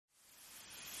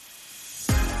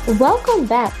Welcome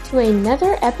back to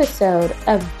another episode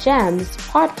of GEMS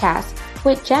podcast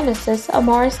with Genesis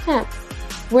Amaris Kemp,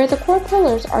 where the core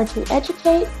pillars are to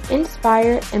educate,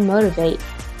 inspire, and motivate.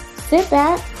 Sit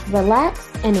back, relax,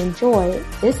 and enjoy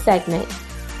this segment.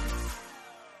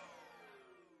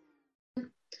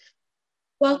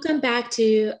 Welcome back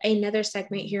to another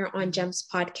segment here on GEMS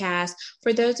podcast.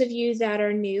 For those of you that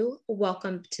are new,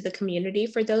 welcome to the community.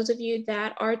 For those of you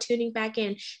that are tuning back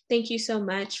in, thank you so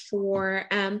much for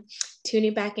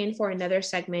tuning back in for another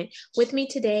segment. With me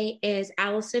today is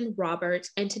Allison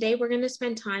Roberts, and today we're going to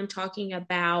spend time talking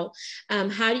about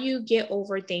how do you get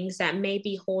over things that may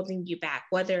be holding you back,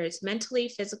 whether it's mentally,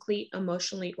 physically,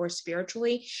 emotionally, or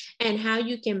spiritually, and how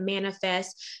you can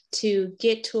manifest to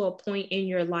get to a point in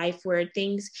your life where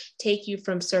things take you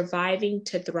from surviving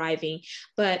to thriving.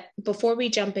 But before we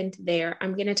jump into there,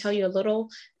 I'm going to tell you a little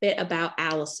bit about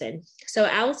Allison. So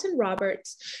Allison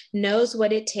Roberts knows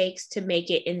what it takes to make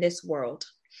it in this world.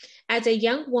 As a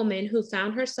young woman who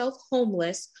found herself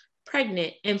homeless,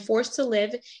 pregnant, and forced to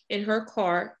live in her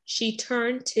car, she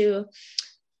turned to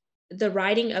the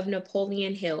writing of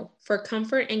Napoleon Hill for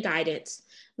comfort and guidance.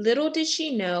 Little did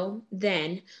she know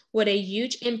then what a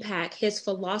huge impact his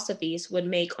philosophies would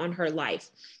make on her life.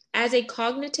 As a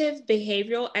cognitive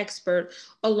behavioral expert,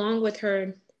 along with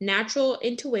her natural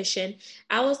intuition,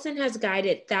 Allison has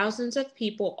guided thousands of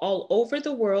people all over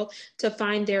the world to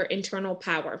find their internal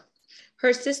power.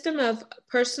 Her system of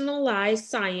personalized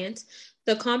science,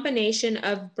 the combination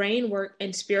of brain work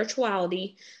and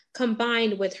spirituality,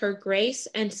 combined with her grace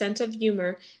and sense of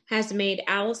humor, has made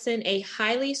Allison a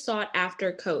highly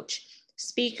sought-after coach,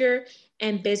 speaker,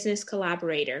 and business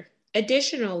collaborator.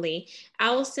 Additionally,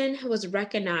 Allison was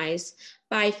recognized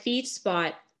by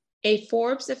FeedSpot, a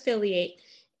Forbes affiliate,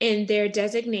 in their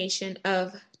designation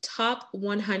of top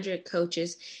 100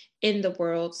 coaches in the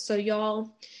world. So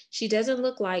y'all, she doesn't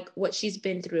look like what she's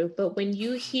been through, but when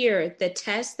you hear the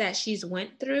test that she's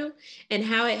went through and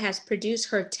how it has produced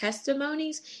her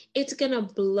testimonies, it's going to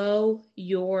blow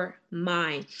your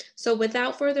mind. So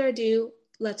without further ado,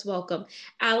 let's welcome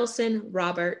Allison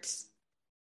Roberts.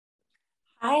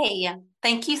 Hi,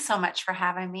 thank you so much for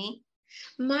having me.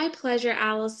 My pleasure,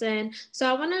 Allison. So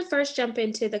I want to first jump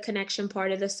into the connection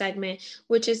part of the segment,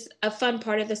 which is a fun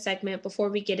part of the segment before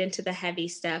we get into the heavy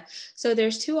stuff. So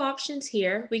there's two options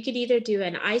here. We could either do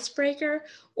an icebreaker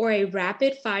or a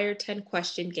rapid fire 10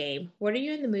 question game. What are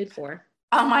you in the mood for?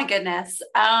 Oh my goodness.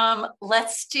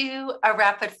 Let's do a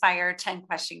rapid fire 10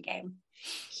 question game.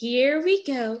 Here we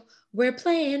go. We're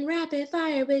playing rapid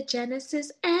fire with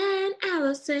Genesis and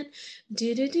Allison.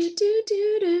 Do.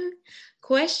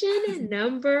 Question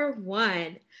number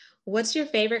 1. What's your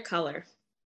favorite color?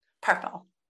 Purple.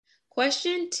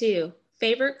 Question 2.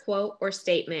 Favorite quote or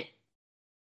statement?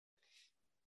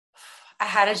 I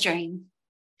had a dream.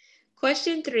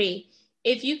 Question 3.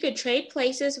 If you could trade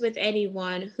places with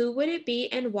anyone, who would it be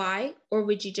and why? Or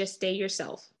would you just stay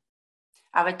yourself?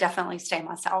 I would definitely stay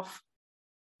myself.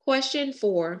 Question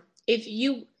 4. If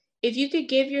you could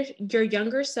give your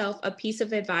younger self a piece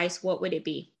of advice, what would it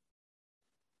be?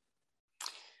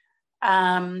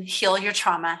 Heal your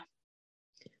trauma.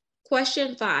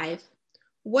 Question 5.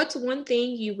 What's one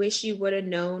thing you wish you would have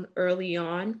known early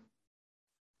on?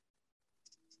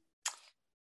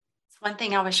 It's one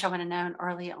thing I wish I would have known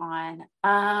early on.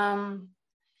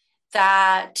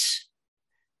 That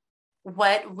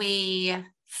what we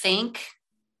think,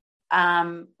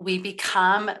 we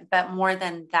become, but more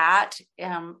than that,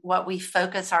 what we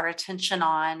focus our attention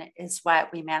on is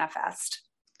what we manifest.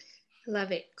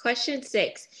 Love it. Question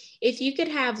 6. If you could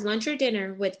have lunch or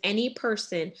dinner with any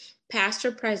person, past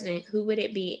or present, who would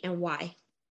it be and why?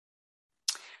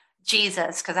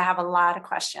 Jesus, because I have a lot of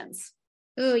questions.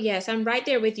 Oh, yes, I'm right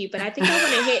there with you. But I think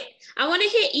I want to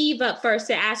hit Eve up first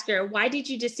to ask her, why did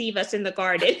you deceive us in the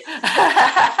garden?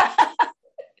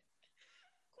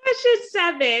 Question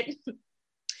 7.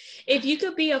 If you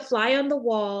could be a fly on the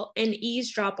wall and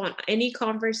eavesdrop on any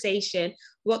conversation,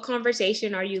 what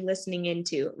conversation are you listening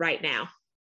into right now?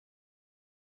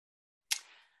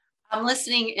 I'm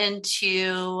listening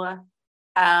into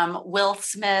Will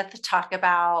Smith talk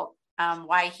about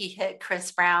why he hit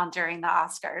Chris Brown during the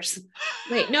Oscars.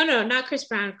 Wait, no, not Chris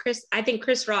Brown. I think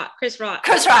Chris Rock. I'm sorry.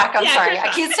 Chris Rock.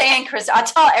 I keep saying Chris. I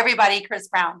tell everybody Chris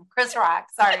Brown. Chris Rock.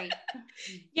 Sorry.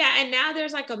 Yeah, and now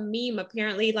there's like a meme.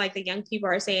 Apparently, like the young people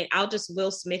are saying, "I'll just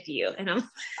Will Smith you," and I'm.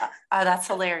 Oh, that's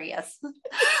hilarious.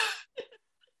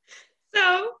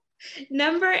 So,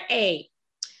 number 8.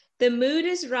 The mood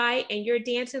is right and you're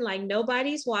dancing like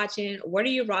nobody's watching. What are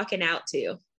you rocking out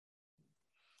to?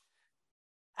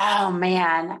 Oh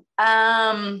man.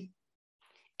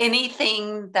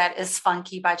 anything that is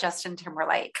funky by Justin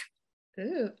Timberlake.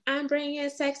 Ooh, I'm bringing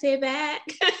sexy back.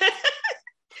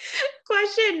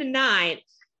 Question 9.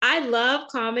 I love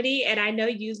comedy, and I know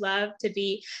you love to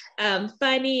be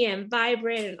funny and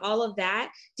vibrant and all of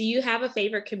that. Do you have a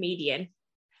favorite comedian?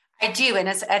 I do, and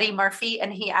it's Eddie Murphy,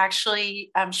 and he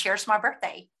actually shares my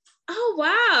birthday. Oh,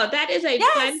 wow. That is a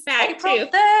fun fact, April too.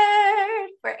 3rd.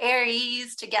 We're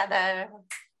Aries together.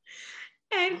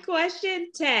 And question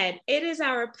 10, it is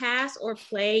our pass or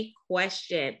play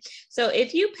question. So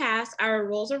if you pass, our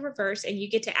roles are reversed and you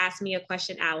get to ask me a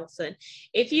question, Allison.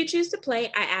 If you choose to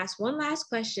play, I ask one last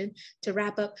question to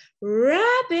wrap up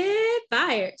rapid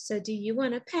fire. So do you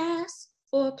want to pass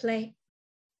or play?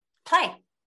 Play.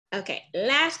 Okay,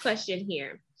 last question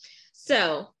here.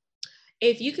 So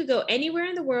if you could go anywhere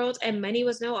in the world and money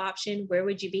was no option, where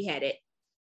would you be headed?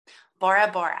 Bora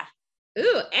Bora.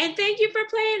 Ooh, and thank you for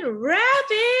playing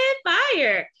Rapid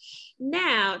Fire.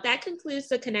 Now, that concludes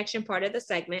the connection part of the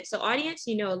segment. So, audience,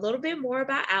 you know a little bit more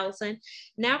about Allison.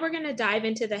 Now we're going to dive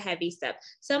into the heavy stuff.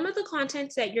 Some of the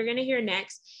contents that you're going to hear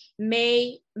next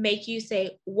may make you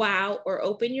say, wow, or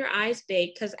open your eyes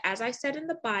big, because as I said in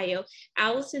the bio,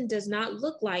 Allison does not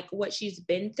look like what she's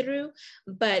been through,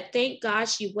 but thank God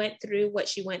she went through what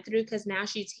she went through, because now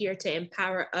she's here to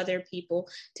empower other people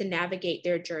to navigate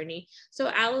their journey. So,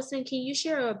 Allison, can you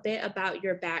share a bit about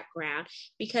your background?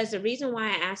 Because the reason why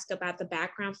I ask about the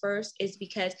background first is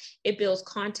because it builds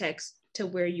context to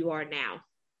where you are now.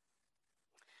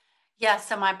 Yeah,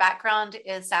 so my background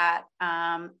is that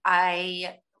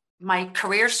my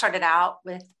career started out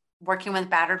with working with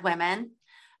battered women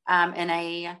in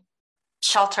a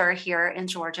shelter here in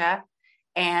Georgia.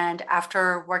 And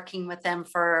after working with them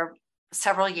for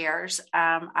several years,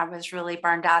 I was really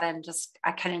burned out and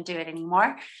I couldn't do it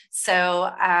anymore. So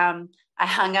I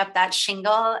hung up that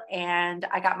shingle and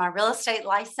I got my real estate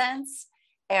license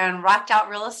and rocked out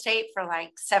real estate for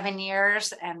like 7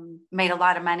 years and made a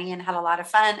lot of money and had a lot of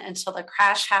fun until the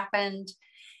crash happened.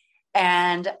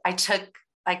 And I took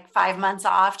like 5 months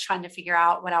off trying to figure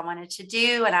out what I wanted to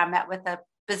do. And I met with a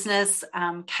business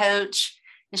coach,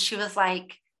 and she was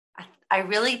like, I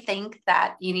really think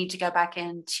that you need to go back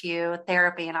into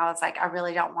therapy. And I was like, I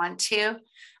really don't want to.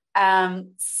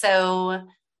 So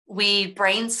we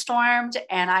brainstormed,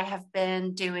 and I have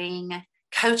been doing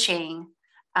coaching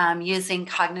using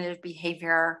cognitive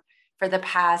behavior for the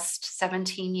past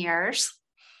 17 years,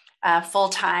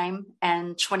 full-time,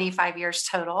 and 25 years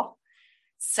total.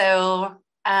 So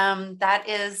that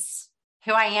is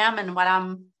who I am and what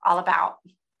I'm all about.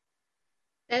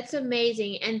 That's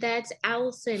amazing. And that's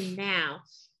Allison now.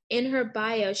 In her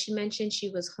bio, she mentioned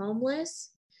she was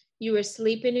homeless. You were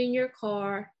sleeping in your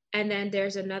car. And then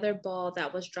there's another ball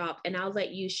that was dropped. And I'll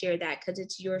let you share that because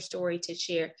it's your story to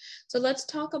share. So let's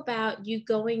talk about you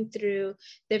going through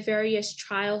the various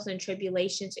trials and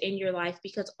tribulations in your life,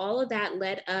 because all of that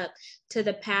led up to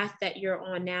the path that you're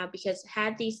on now. Because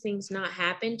had these things not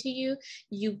happened to you,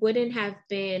 you wouldn't have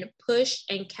been pushed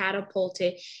and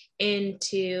catapulted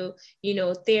into,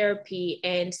 therapy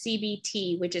and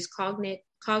CBT, which is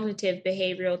cognitive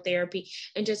behavioral therapy,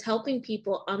 and just helping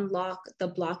people unlock the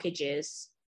blockages.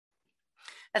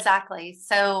 Exactly.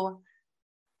 So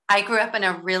I grew up in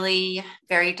a really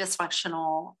very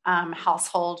dysfunctional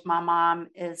household. My mom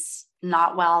is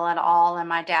not well at all, and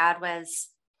my dad was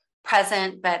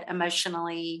present but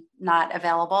emotionally not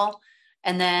available.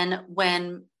 And then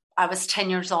when I was 10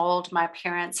 years old, my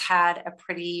parents had a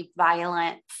pretty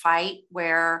violent fight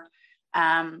where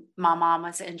my mom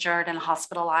was injured and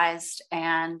hospitalized,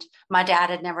 and my dad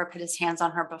had never put his hands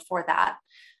on her before that.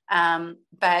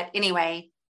 But anyway,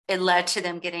 it led to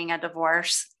them getting a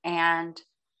divorce, and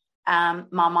my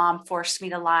mom forced me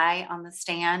to lie on the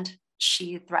stand.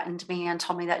 She threatened me and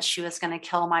told me that she was going to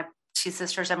kill my 2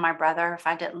 sisters and my brother if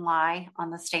I didn't lie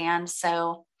on the stand.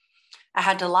 So I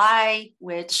had to lie,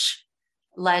 which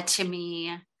led to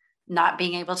me not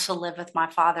being able to live with my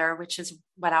father, which is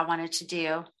what I wanted to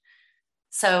do.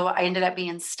 So I ended up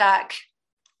being stuck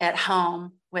at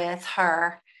home with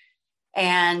her.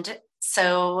 And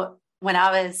so when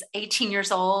I was 18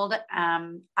 years old,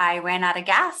 I ran out of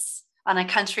gas on a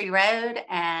country road,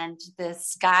 and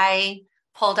this guy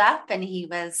pulled up, and he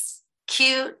was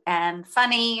cute and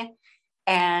funny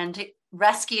and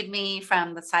rescued me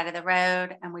from the side of the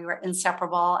road. And we were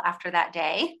inseparable after that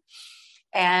day.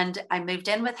 And I moved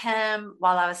in with him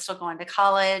while I was still going to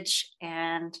college.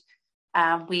 And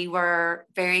we were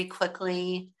very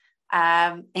quickly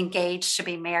engaged to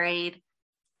be married,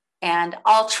 and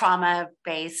all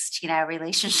trauma-based,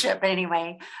 relationship. But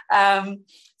anyway,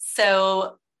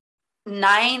 so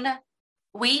 9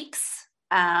 weeks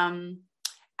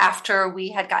After we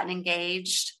had gotten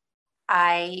engaged,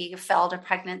 I failed a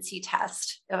pregnancy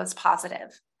test. It was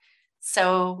positive.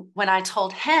 So when I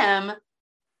told him,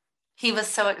 he was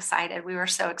so excited. We were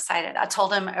so excited. I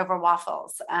told him over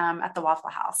waffles at the Waffle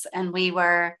House, and we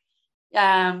were,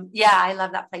 yeah, I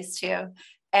love that place too.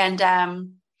 And,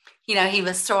 he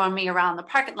was throwing me around the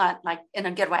parking lot, like in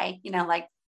a good way, like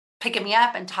picking me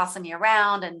up and tossing me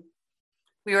around. And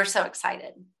we were so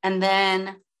excited. And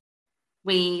then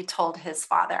we told his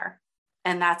father,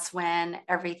 and that's when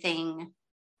everything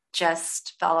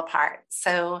just fell apart.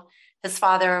 So his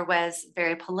father was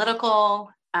very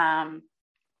political,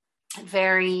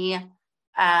 very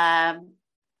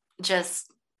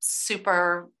just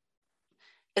super.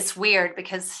 It's weird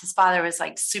because his father was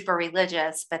like super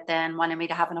religious, but then wanted me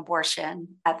to have an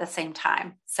abortion at the same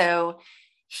time. So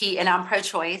and I'm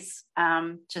pro-choice,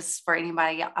 just for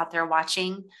anybody out there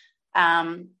watching.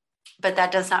 But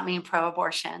that does not mean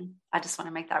pro-abortion. I just want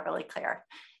to make that really clear.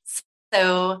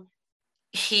 So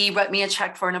he wrote me a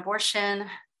check for an abortion.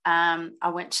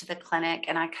 I went to the clinic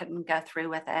and I couldn't go through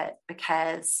with it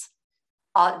because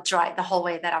the whole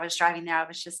way that I was driving there, I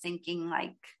was just thinking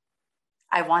like,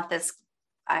 I want this.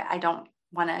 I don't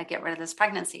want to get rid of this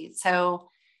pregnancy. So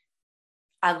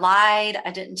I lied.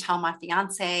 I didn't tell my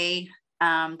fiance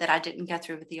that I didn't go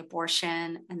through with the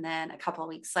abortion. And then a couple of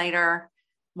weeks later,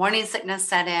 morning sickness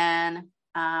set in,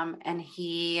 and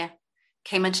he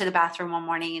came into the bathroom one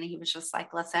morning and he was just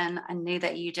like, listen, I knew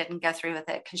that you didn't go through with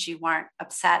it because you weren't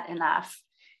upset enough,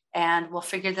 and we'll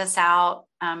figure this out.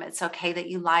 It's okay that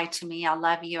you lied to me. I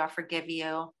love you. I forgive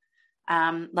you.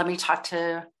 Let me talk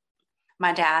to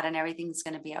my dad and everything's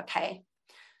going to be okay.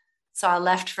 So I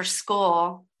left for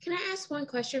school. Can I ask one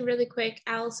question really quick,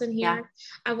 Allison here? Yeah.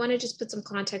 I want to just put some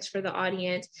context for the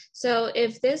audience. So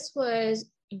if this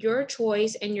was your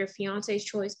choice and your fiance's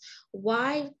choice,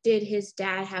 why did his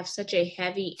dad have such a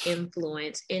heavy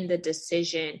influence in the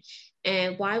decision?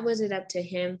 And why was it up to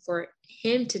him for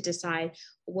him to decide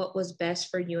what was best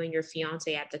for you and your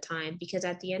fiance at the time? Because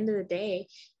at the end of the day,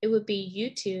 it would be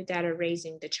you two that are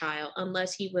raising the child,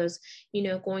 unless he was,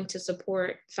 going to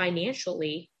support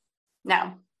financially.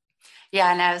 No.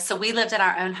 Yeah, no. So we lived in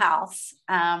our own house.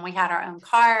 We had our own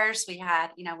cars. We had,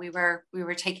 we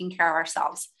were taking care of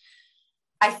ourselves.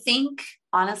 I think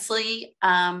honestly,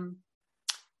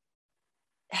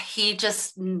 he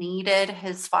just needed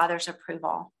his father's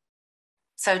approval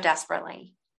so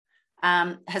desperately.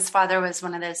 His father was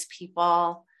one of those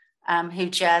people who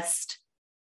just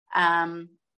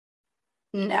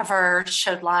never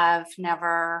showed love,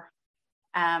 never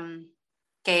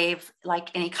gave like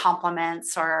any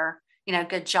compliments or,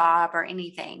 good job or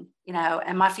anything,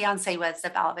 and my fiance was the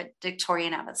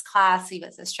valedictorian of his class. He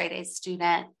was a straight A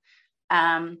student.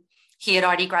 He had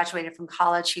already graduated from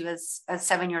college. He was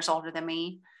 7 years older than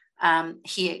me.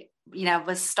 He,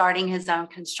 was starting his own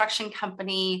construction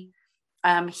company.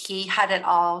 He had it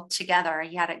all together.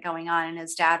 He had it going on, and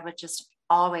his dad would just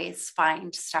always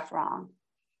find stuff wrong.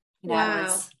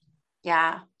 Wow.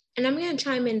 Yeah. And I'm going to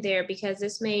chime in there because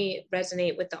this may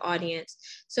resonate with the audience.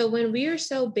 So when we are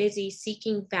so busy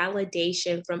seeking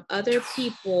validation from other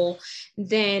people,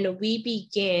 then we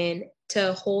begin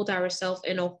to hold ourselves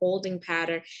in a holding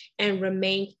pattern and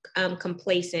remain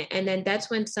complacent. And then that's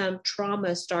when some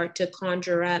traumas start to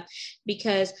conjure up,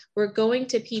 because we're going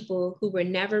to people who were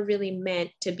never really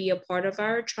meant to be a part of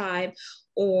our tribe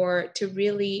or to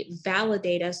really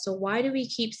validate us. So why do we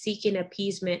keep seeking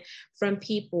appeasement from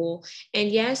people? And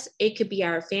yes, it could be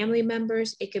our family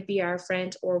members, it could be our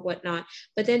friends or whatnot,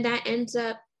 but then that ends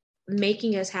up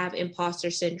making us have imposter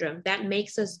syndrome. That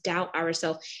makes us doubt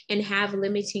ourselves and have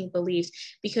limiting beliefs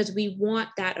because we want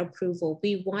that approval,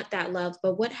 we want that love.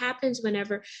 But what happens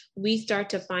whenever we start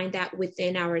to find that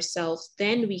within ourselves?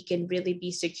 Then we can really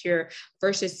be secure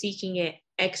versus seeking it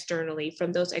externally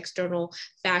from those external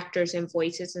factors and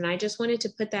voices. And I just wanted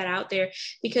to put that out there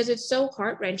because it's so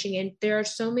heart-wrenching. And there are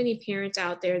so many parents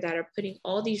out there that are putting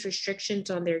all these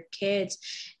restrictions on their kids,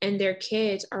 and their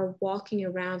kids are walking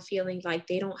around feeling like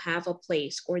they don't have a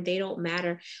place or they don't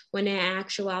matter, when in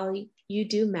actuality, you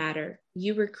do matter.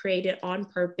 You were created on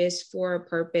purpose for a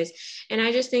purpose. And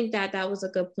I just think that that was a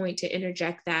good point to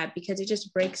interject that, because it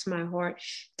just breaks my heart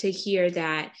to hear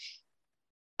that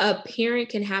a parent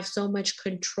can have so much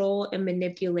control and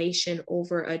manipulation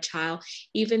over a child,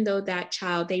 even though that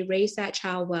child, they raised that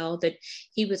child well, that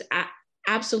he was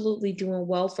absolutely doing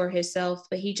well for himself,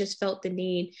 but he just felt the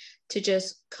need to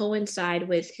just coincide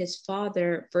with his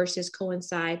father versus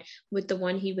coincide with the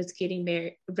one he was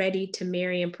getting ready to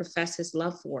marry and profess his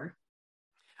love for.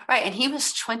 Right. And he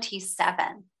was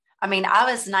 27. I mean,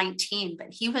 I was 19, but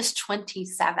he was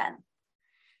 27.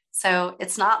 So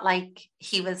it's not like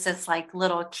he was this like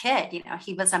little kid,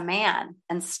 he was a man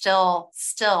and still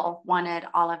wanted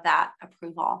all of that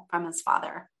approval from his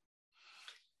father.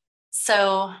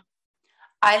 So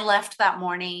I left that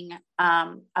morning.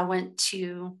 I went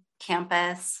to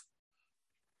campus,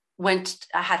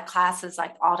 I had classes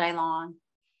like all day long.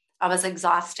 I was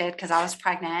exhausted because I was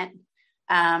pregnant.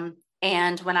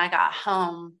 And when I got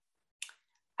home,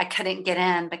 I couldn't get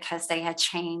in because they had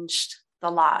changed the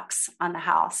locks on the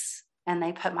house and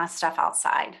they put my stuff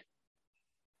outside.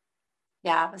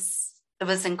 Yeah, it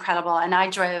was incredible. And I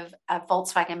drove a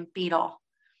Volkswagen Beetle.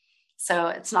 So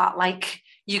it's not like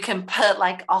you can put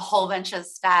like a whole bunch of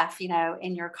stuff,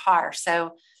 in your car.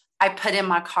 So I put in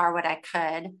my car what I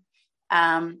could.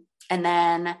 And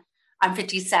then I'm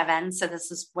 57. So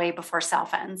this is way before cell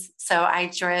phones. So I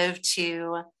drove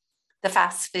to the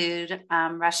fast food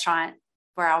restaurant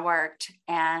where I worked,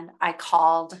 and I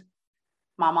called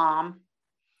my mom,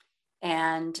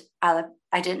 and I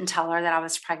didn't tell her that I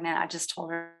was pregnant. I just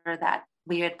told her that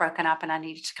we had broken up and I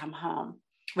needed to come home,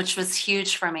 which was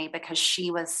huge for me because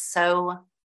she was so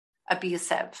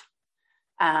abusive,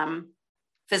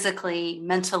 physically,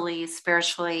 mentally,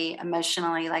 spiritually,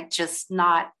 emotionally, like just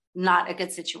not a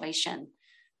good situation.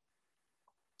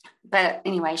 But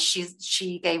anyway,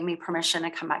 she gave me permission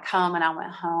to come back home, and I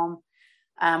went home,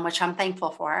 which I'm thankful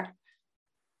for.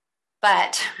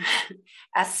 But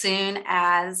as soon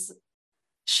as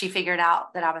she figured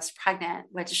out that I was pregnant,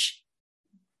 which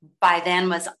by then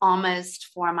was almost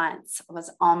 4 months, I was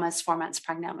almost 4 months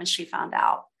pregnant when she found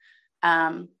out.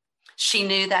 She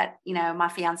knew that, my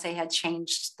fiance had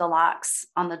changed the locks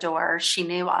on the door. She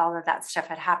knew all of that stuff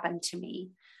had happened to me.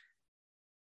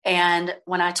 And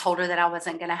when I told her that I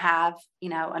wasn't going to have,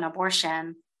 an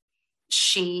abortion,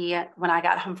 when I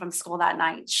got home from school that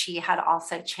night, she had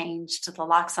also changed the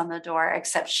locks on the door,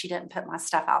 except she didn't put my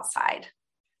stuff outside.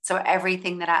 So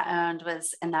everything that I owned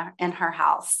was in her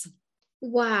house.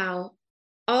 Wow.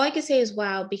 All I can say is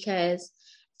wow, because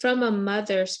from a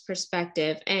mother's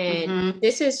perspective, and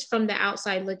this is from the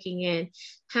outside looking in,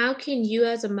 how can you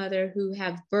as a mother who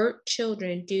have birthed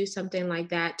children do something like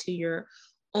that to your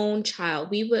own child?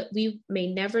 We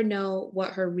may never know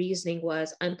what her reasoning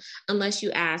was unless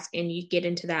you ask, and you get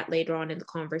into that later on in the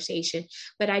conversation.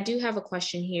 But I do have a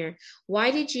question here. Why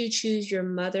did you choose your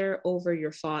mother over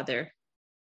your father?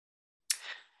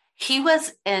 He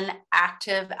was in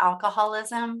active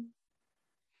alcoholism,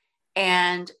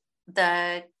 and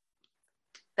the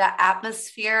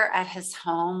atmosphere at his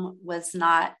home was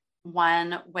not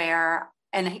one where,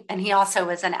 and he also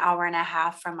was an hour and a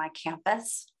half from my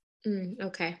campus.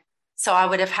 Okay. So I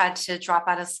would have had to drop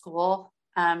out of school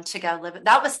to go live.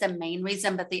 That was the main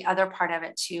reason. But the other part of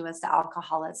it too was the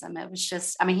alcoholism. It was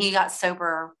just, he got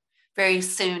sober very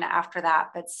soon after that,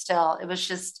 but still, it was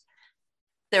just,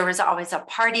 there was always a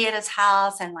party at his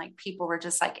house, and like people were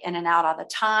just like in and out all the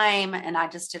time. And I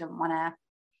just didn't want to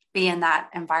be in that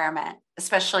environment,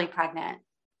 especially pregnant.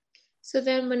 So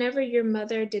then whenever your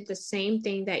mother did the same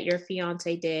thing that your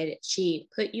fiance did, she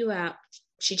put you out,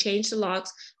 she changed the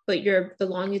locks, but your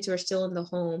belongings were still in the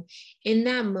home. In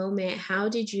that moment, how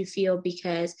did you feel?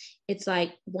 Because it's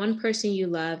like one person you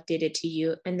love did it to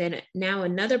you, and then now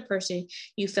another person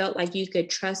you felt like you could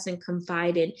trust and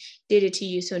confide in did it to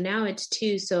you. So now it's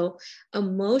two. So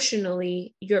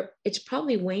emotionally, it's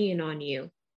probably weighing on you.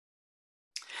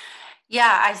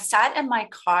 Yeah, I sat in my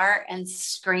car and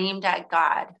screamed at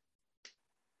God.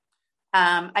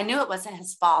 I knew it wasn't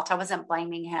his fault. I wasn't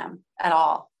blaming him at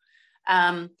all.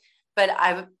 But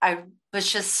I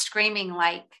was just screaming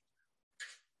like,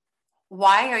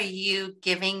 why are you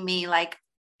giving me like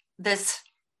this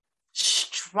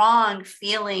strong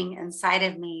feeling inside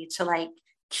of me to like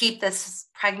keep this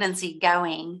pregnancy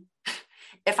going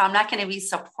if I'm not going to be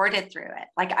supported through it?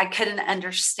 Like I couldn't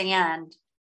understand,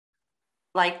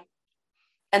 like,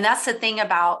 and that's the thing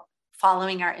about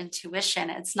following our intuition.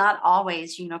 It's not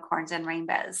always unicorns and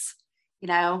rainbows.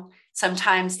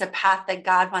 Sometimes the path that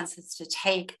God wants us to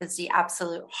take is the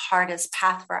absolute hardest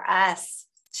path for us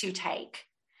to take.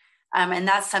 And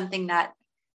that's something that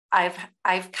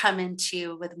I've come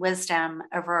into with wisdom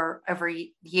over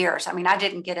years. I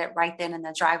didn't get it right then in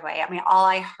the driveway. All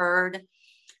I heard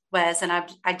was, and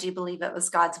I do believe it was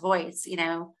God's voice,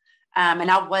 and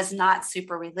I was not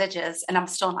super religious, and I'm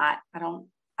still not. I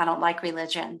don't like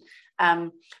religion.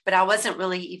 But I wasn't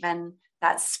really even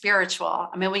that spiritual.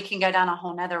 We can go down a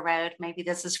whole nother road. Maybe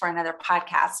this is for another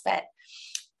podcast, but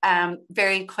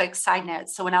very quick side note.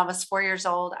 So when I was 4 years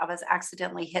old, I was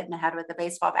accidentally hit in the head with a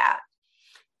baseball bat.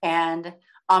 And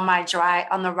on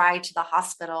the ride to the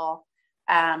hospital,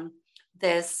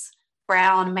 this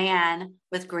brown man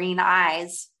with green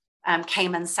eyes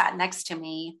came and sat next to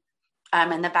me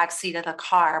in the back seat of the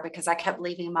car because I kept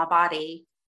leaving my body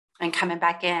and coming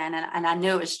back in. And I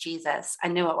knew it was Jesus. I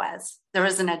knew it was. There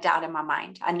wasn't a doubt in my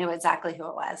mind. I knew exactly who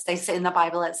it was. They say in the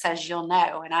Bible, it says, you'll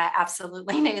know. And I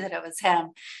absolutely knew that it was him.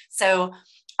 So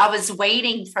I was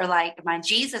waiting for like my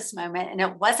Jesus moment, and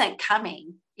it wasn't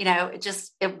coming.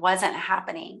 It wasn't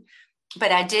happening.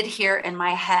 But I did hear in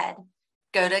my head,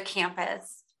 go to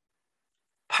campus,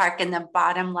 park in the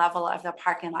bottom level of the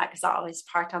parking lot, because I always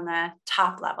parked on the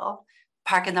top level,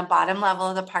 park in the bottom level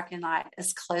of the parking lot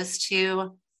as close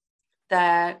to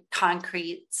the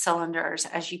concrete cylinders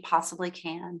as you possibly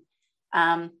can,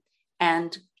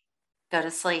 and go to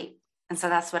sleep. And so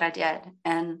that's what I did.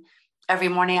 And every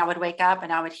morning I would wake up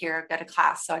and I would hear, go to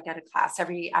class. So I go to class.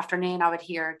 Every afternoon I would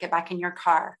hear, get back in your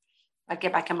car. I'd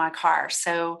get back in my car.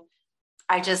 So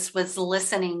I just was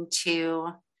listening to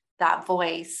that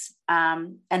voice.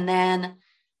 And then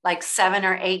like 7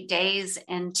 or 8 days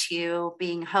into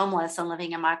being homeless and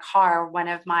living in my car, one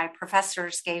of my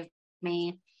professors gave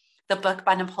me the book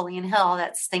by Napoleon Hill,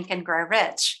 that's Think and Grow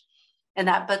Rich. And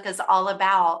that book is all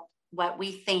about what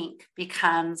we think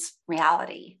becomes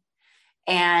reality.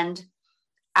 And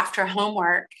after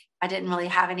homework, I didn't really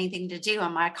have anything to do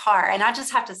in my car. And I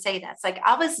just have to say this, like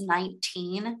I was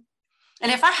 19.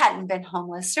 And if I hadn't been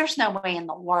homeless, there's no way in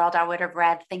the world I would have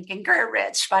read Think and Grow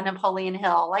Rich by Napoleon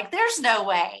Hill. Like there's no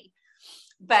way.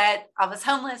 But I was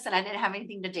homeless and I didn't have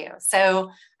anything to do. So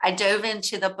I dove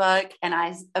into the book and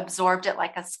I absorbed it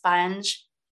like a sponge.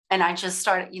 And I just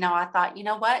started, I thought, you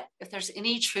know what, if there's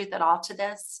any truth at all to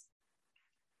this,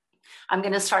 I'm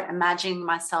going to start imagining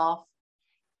myself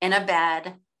in a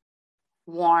bed,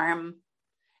 warm.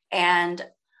 And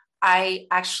I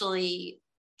actually,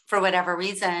 for whatever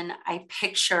reason, I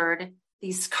pictured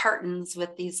these curtains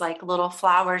with these like little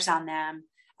flowers on them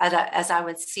as I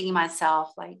would see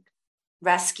myself like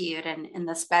rescued and in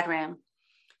this bedroom.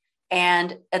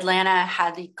 And Atlanta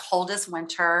had the coldest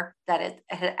winter that it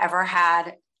had ever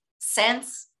had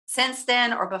since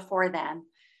then or before then.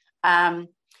 And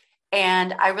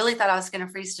I really thought I was going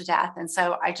to freeze to death. And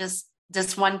so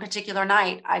this one particular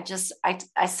night, I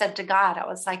said to God, I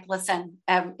was like, listen,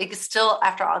 it still,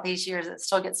 after all these years, it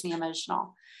still gets me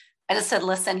emotional. I just said,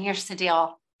 listen, here's the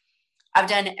deal. I've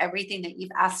done everything that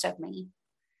you've asked of me.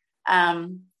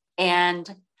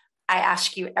 And I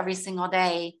ask you every single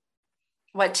day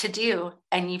what to do.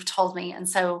 And you've told me. And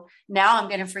so now I'm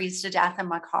going to freeze to death in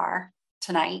my car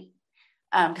tonight.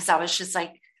 Cause I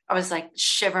was like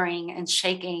shivering and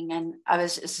shaking and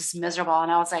it's just miserable. And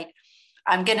I was like,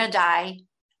 I'm going to die.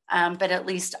 But at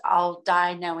least I'll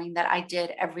die knowing that I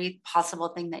did every possible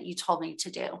thing that you told me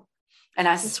to do. And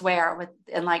I swear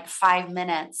in like 5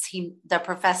 minutes, the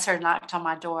professor knocked on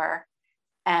my door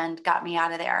and got me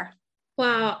out of there.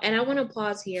 Wow. And I want to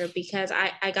pause here because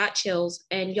I got chills,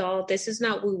 and y'all, this is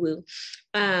not woo-woo.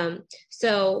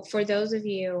 So for those of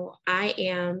you, I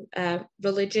am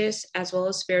religious as well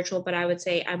as spiritual, but I would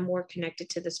say I'm more connected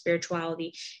to the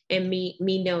spirituality and me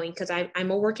knowing, because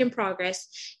I'm a work in progress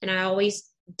and I always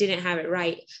didn't have it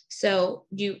right. So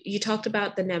you talked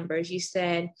about the numbers. You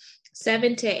said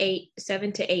 7 to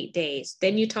 8 days.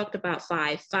 Then you talked about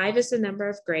 5. 5 is the number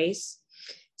of grace.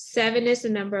 7 is the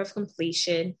number of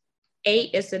completion.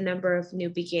 8 is the number of new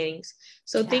beginnings.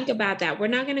 So think about that. We're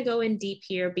not going to go in deep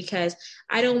here because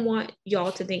I don't want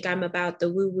y'all to think I'm about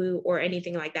the woo-woo or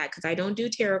anything like that, because I don't do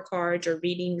tarot cards or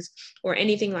readings or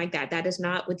anything like that. That is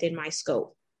not within my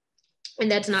scope.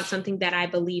 And that's not something that I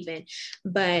believe in,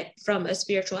 but from a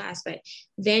spiritual aspect.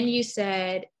 Then you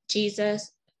said,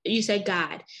 Jesus, you said,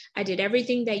 God, I did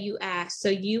everything that you asked. So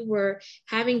you were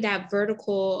having that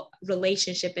vertical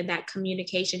relationship and that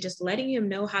communication, just letting him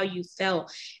know how you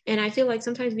felt. And I feel like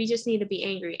sometimes we just need to be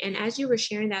angry. And as you were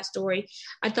sharing that story,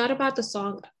 I thought about the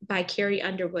song by Carrie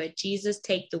Underwood, Jesus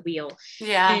Take the Wheel.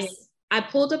 Yes. And I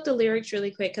pulled up the lyrics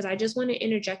really quick because I just want to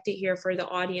interject it here for the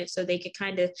audience so they could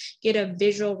kind of get a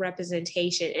visual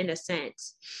representation in a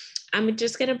sense. I'm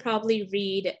just going to probably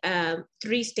read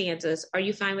 3 stanzas. Are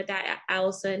you fine with that,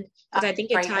 Allison? Because I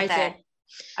think it ties in.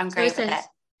 I'm great with it.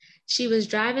 She was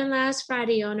driving last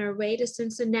Friday on her way to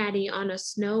Cincinnati on a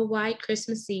snow white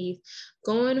Christmas Eve,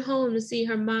 going home to see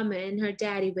her mama and her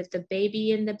daddy with the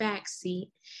baby in the back seat.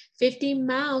 50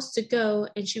 miles to go,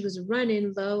 and she was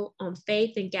running low on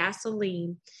faith and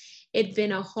gasoline. It'd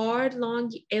been a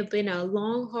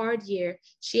long, hard year.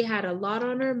 She had a lot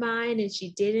on her mind and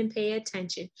she didn't pay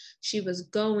attention. She was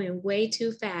going way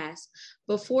too fast.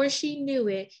 Before she knew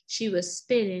it, she was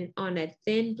spinning on a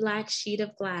thin black sheet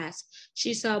of glass.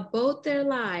 She saw both their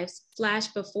lives flash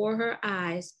before her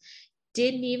eyes.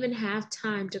 didn't even have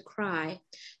time to cry.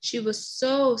 She was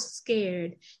so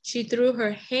scared. She threw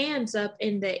her hands up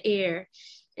in the air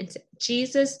and said,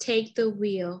 Jesus, take the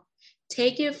wheel.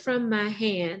 Take it from my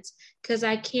hands, because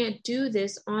I can't do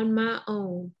this on my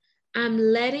own. I'm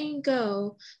letting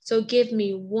go, so give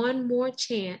me one more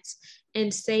chance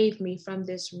and save me from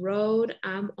this road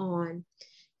I'm on.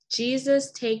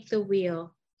 Jesus, take the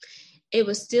wheel. It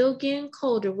was still getting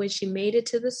colder when she made it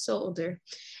to the shoulder,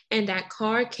 and that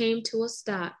car came to a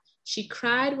stop. She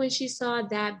cried when she saw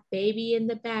that baby in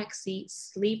the back seat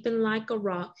sleeping like a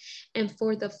rock, and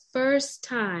for the first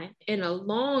time in a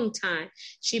long time,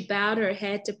 she bowed her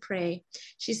head to pray.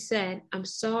 She said, I'm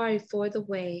sorry for the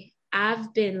way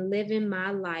I've been living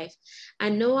my life. I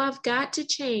know I've got to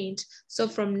change. So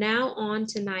from now on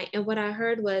tonight, and what I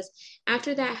heard was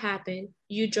after that happened,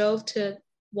 you drove to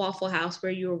Waffle House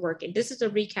where you were working. This is a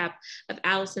recap of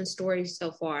Allison's story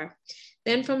so far.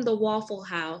 Then from the Waffle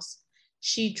House,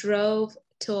 she drove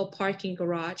to a parking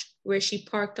garage where she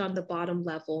parked on the bottom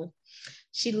level.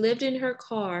 She lived in her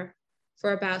car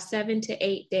for about 7 to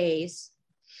 8 days.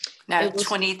 No,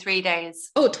 23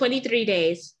 days. Oh, 23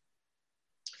 days.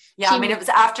 Yeah, it was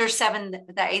after the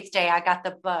 8th day I got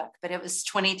the book, but it was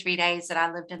 23 days that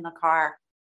I lived in the car.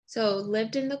 So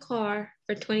lived in the car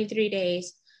for 23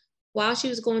 days while she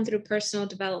was going through personal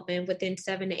development within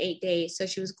 7 to 8 days. So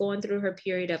she was going through her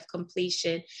period of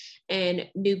completion and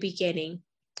new beginning.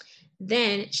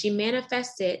 Then she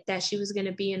manifested that she was going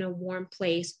to be in a warm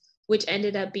place, which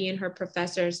ended up being her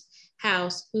professor's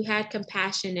house, who had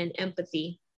compassion and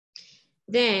empathy.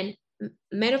 Then,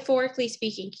 metaphorically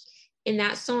speaking, in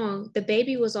that song, the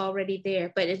baby was already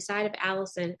there, but inside of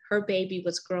Allison, her baby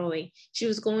was growing. She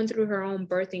was going through her own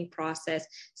birthing process.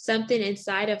 Something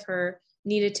inside of her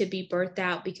needed to be birthed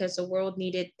out because the world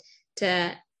needed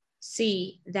to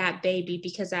see that baby,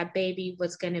 because that baby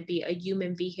was going to be a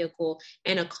human vehicle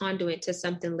and a conduit to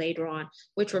something later on,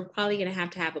 which we're probably going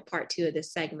to have a part 2 of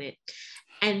this segment.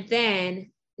 And then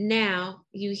now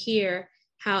you hear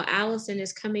how Allison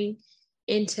is coming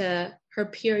into her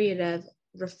period of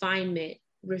refinement,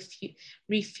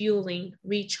 refueling,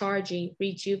 recharging,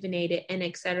 rejuvenated, and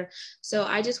etc. So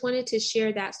I just wanted to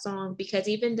share that song because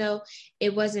even though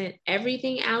it wasn't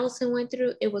everything Allison went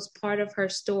through, it was part of her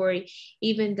story.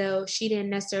 Even though she didn't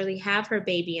necessarily have her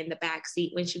baby in the back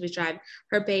seat when she was driving,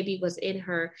 her baby was in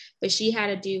her, but she had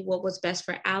to do what was best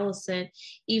for Allison,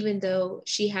 even though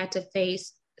she had to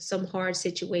face some hard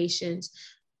situations.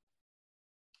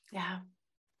 Yeah,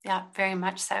 very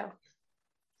much so.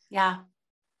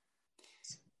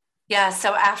 Yeah,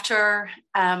 so after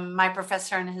my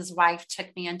professor and his wife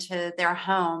took me into their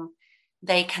home,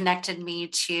 they connected me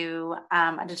to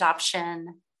an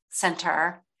adoption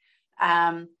center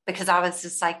because I was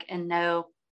just like in no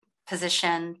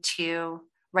position to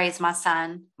raise my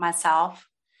son myself.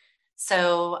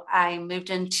 So I moved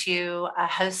into a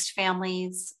host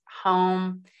family's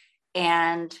home,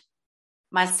 and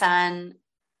my son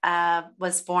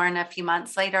was born a few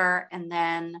months later, and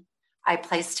then I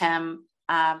placed him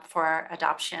for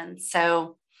adoption.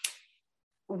 So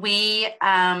we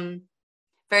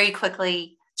very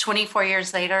quickly, 24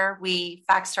 years later, we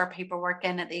faxed our paperwork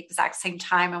in at the exact same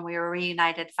time, and we were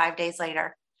reunited 5 days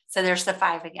later. So there's the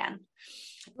 5 again.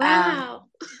 Wow.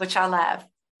 Which I love.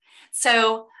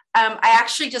 So I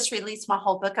actually just released my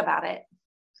whole book about it.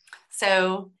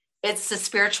 So it's the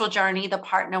spiritual journey, the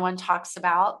part no one talks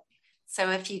about. So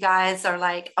if you guys are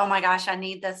like, oh my gosh, I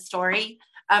need this story.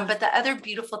 But the other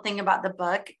beautiful thing about the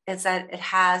book is that it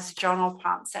has journal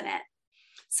prompts in it.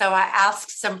 So I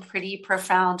asked some pretty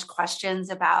profound questions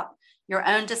about your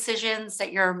own decisions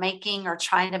that you're making or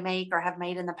trying to make or have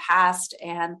made in the past,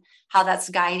 and how that's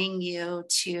guiding you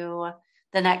to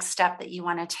the next step that you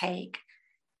want to take.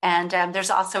 And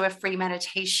there's also a free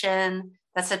meditation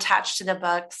that's attached to the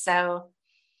book. So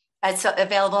it's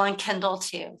available on Kindle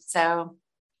too. So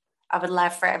I would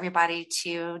love for everybody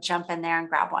to jump in there and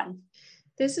grab one.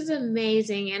 This is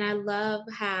amazing. And I love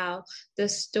how the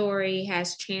story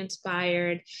has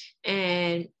transpired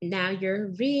and now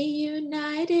you're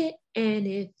reunited and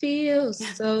it feels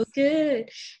so good.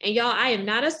 And y'all, I am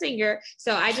not a singer,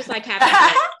 so I just like having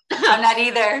I'm not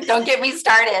either. Don't get me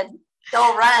started.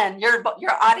 They'll run. Your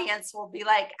audience will be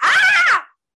like, ah!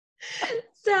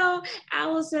 So,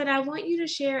 Allison, I want you to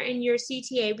share in your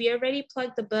CTA. We already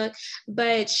plugged the book,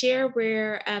 but share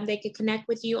where they could connect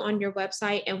with you on your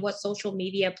website and what social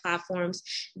media platforms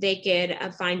they could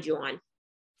find you on.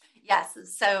 Yes.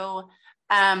 So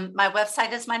my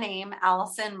website is my name,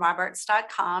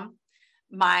 AllisonRoberts.com.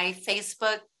 My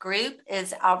Facebook group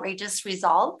is Outrageous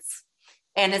Results,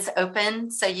 and it's open,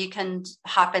 so you can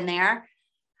hop in there.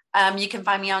 You can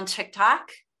find me on TikTok,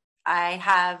 I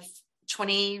have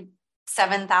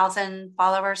 27,000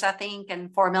 followers, I think,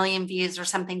 and 4 million views or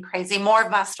something crazy. More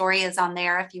of my story is on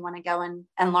there if you want to go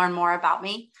and learn more about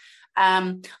me.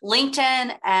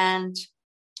 LinkedIn and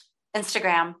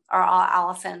Instagram are all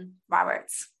Allison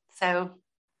Roberts. So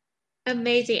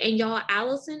amazing. And y'all,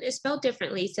 Allison is spelled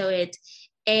differently. So it's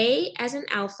A as in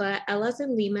Alpha, L as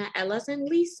in Lima, L as in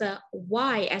Lisa,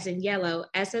 Y as in yellow,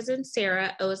 S as in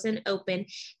Sarah, O as in open,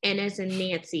 N as in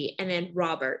Nancy, and then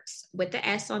Roberts with the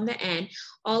S on the end.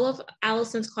 All of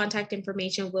Allison's contact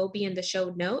information will be in the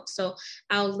show notes. So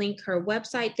I'll link her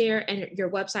website there, and your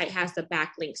website has the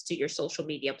backlinks to your social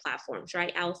media platforms,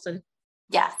 right, Allison?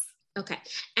 Yes. Okay.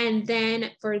 And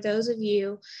then for those of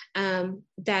you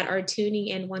that are tuning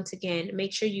in, once again,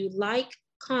 make sure you like,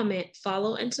 comment,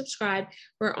 follow, and subscribe.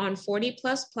 We're on 40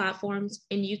 plus platforms,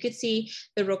 and you could see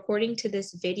the recording to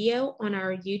this video on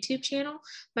our YouTube channel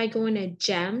by going to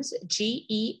GEMS,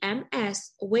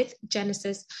 GEMS, with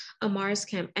Genesis Amaris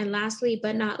Kemp. And lastly,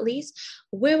 but not least,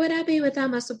 where would I be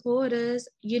without my supporters?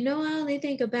 You know, I only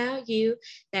think about you.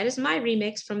 That is my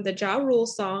remix from the Ja Rule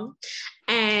song.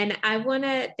 And I want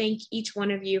to thank each one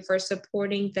of you for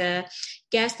supporting the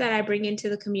guests that I bring into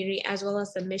the community, as well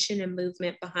as the mission and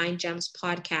movement behind GEMS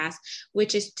podcast,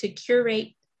 which is to curate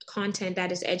content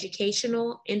that is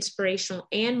educational, inspirational,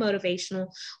 and motivational,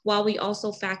 while we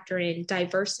also factor in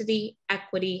diversity,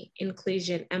 equity,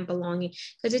 inclusion, and belonging,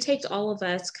 because it takes all of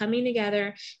us coming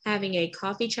together, having a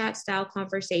coffee chat style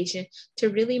conversation to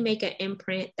really make an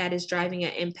imprint that is driving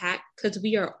an impact, because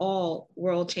we are all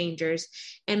world changers.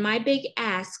 And my big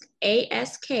ask,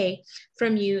 ASK,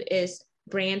 from you is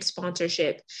brand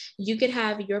sponsorship. You could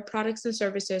have your products and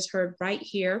services heard right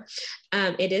here.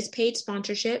 It is paid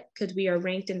sponsorship because we are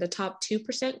ranked in the top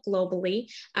 2% globally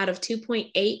out of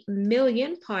 2.8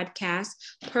 million podcasts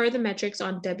per the metrics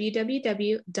on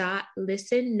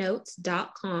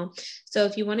www.listennotes.com. So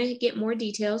if you want to get more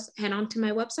details, head on to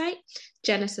my website,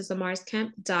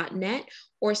 genesisamariskamp.net,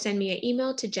 or send me an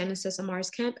email to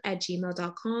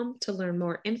genesisamariskamp@gmail.com to learn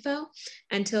more info.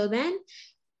 Until then,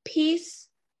 peace,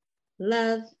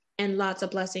 love, and lots of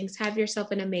blessings. Have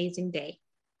yourself an amazing day.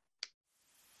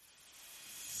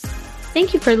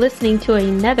 Thank you for listening to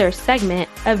another segment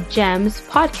of GEMS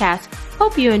podcast.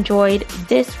 Hope you enjoyed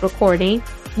this recording.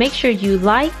 Make sure you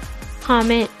like,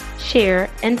 comment, share,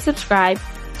 and subscribe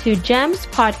to GEMS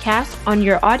podcast on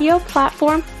your audio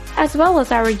platform, as well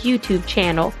as our YouTube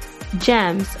channel,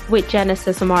 GEMS with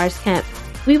Genesis Amaris Kemp.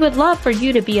 We would love for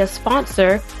you to be a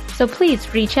sponsor, so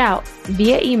please reach out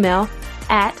via email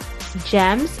at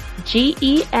GEMS,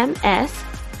 GEMS,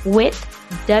 with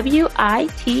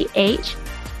WITH,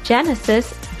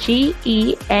 Genesis,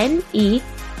 GENESIS,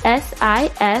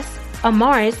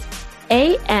 Amaris,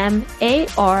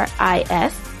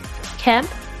 AMARIS, Kemp,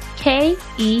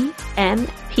 KEMP,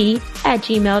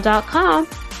 @gmail.com,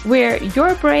 where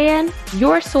your brand,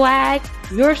 your swag,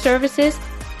 your services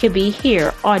could be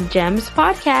here on GEMS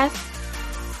Podcast.